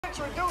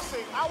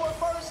Introducing our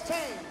first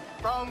team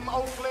from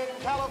Oakland,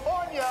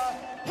 California,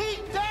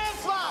 Heat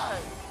Dance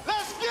Line.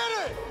 Let's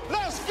get it.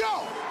 Let's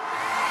go.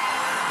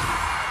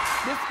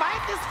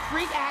 Despite this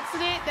freak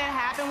accident that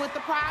happened with the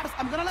props,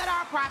 I'm gonna let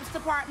our props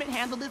department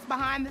handle this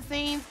behind the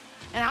scenes,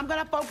 and I'm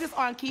gonna focus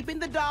on keeping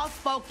the dolls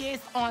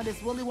focused on this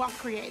Willy Wonka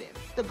creative.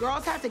 The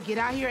girls have to get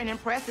out here and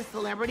impress the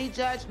celebrity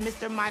judge,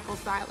 Mr. Michael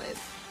Silas.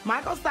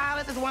 Michael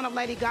Silas is one of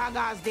Lady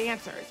Gaga's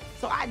dancers,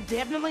 so I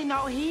definitely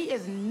know he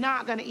is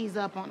not gonna ease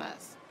up on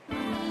us.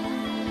 Yeah.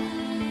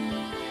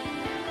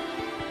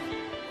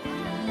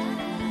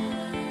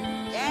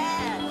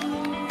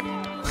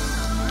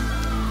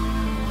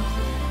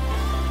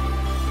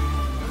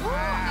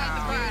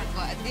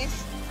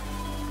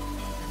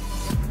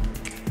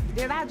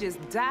 Did I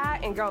just die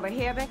and go to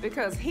heaven?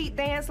 Because Heat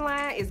Dance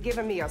Line is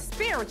giving me a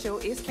spiritual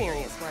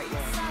experience right now.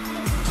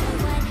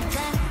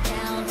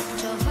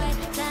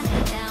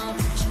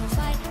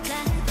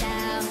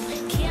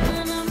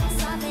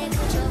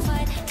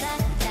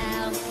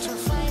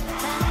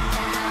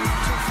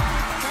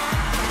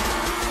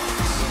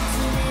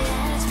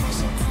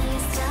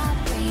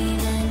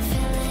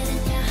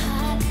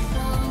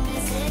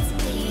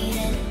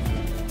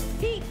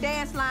 Heat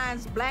Dance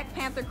Line's Black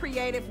Panther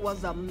creative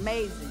was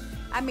amazing.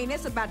 I mean,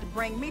 it's about to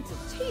bring me to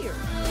tears.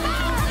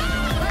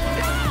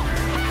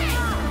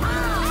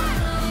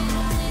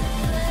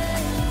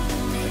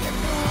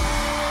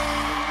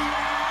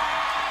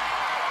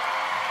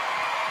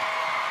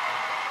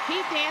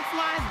 Heat Dance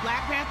Line's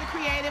Black Panther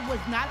creative was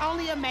not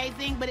only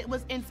amazing, but it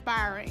was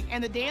inspiring.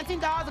 And the dancing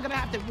dolls are gonna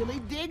have to really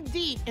dig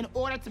deep in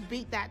order to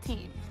beat that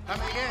team.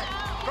 Coming in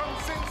from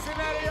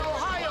Cincinnati,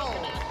 Ohio,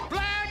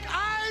 Black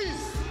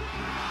Ice.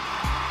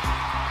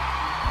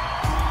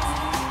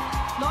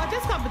 Lord,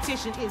 this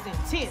competition is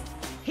intense.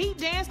 Heat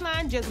Dance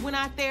Line just went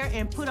out there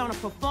and put on a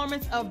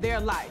performance of their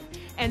life.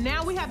 And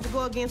now we have to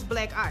go against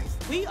Black Ice.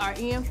 We are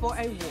in for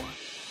a war.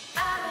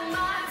 I don't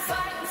mind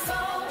fighting for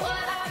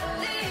what I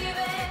believe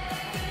in.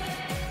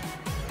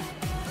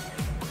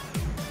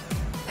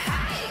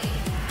 Hey.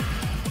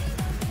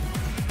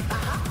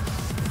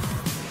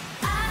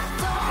 I don't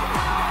know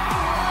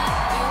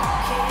what you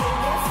came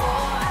here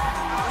for.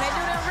 When they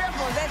do them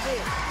ripples, that's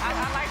it. I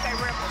like that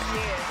ripples,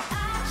 yeah.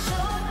 I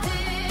sure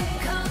didn't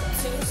come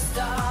to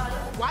start.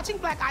 Watching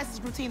Black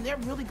Ice's routine, they're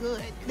really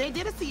good. They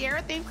did a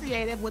Sierra-themed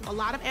creative with a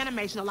lot of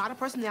animation, a lot of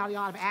personality, a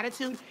lot of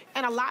attitude,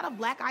 and a lot of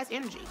Black Ice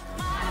energy.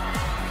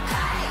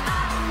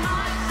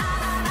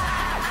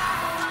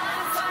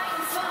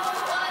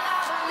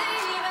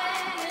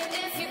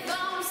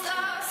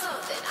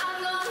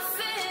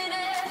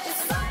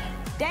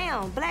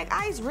 Damn, Black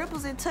Ice,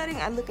 ripples, and tutting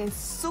are looking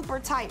super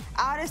tight.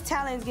 All this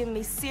talent is giving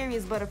me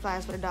serious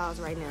butterflies for the dolls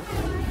right now.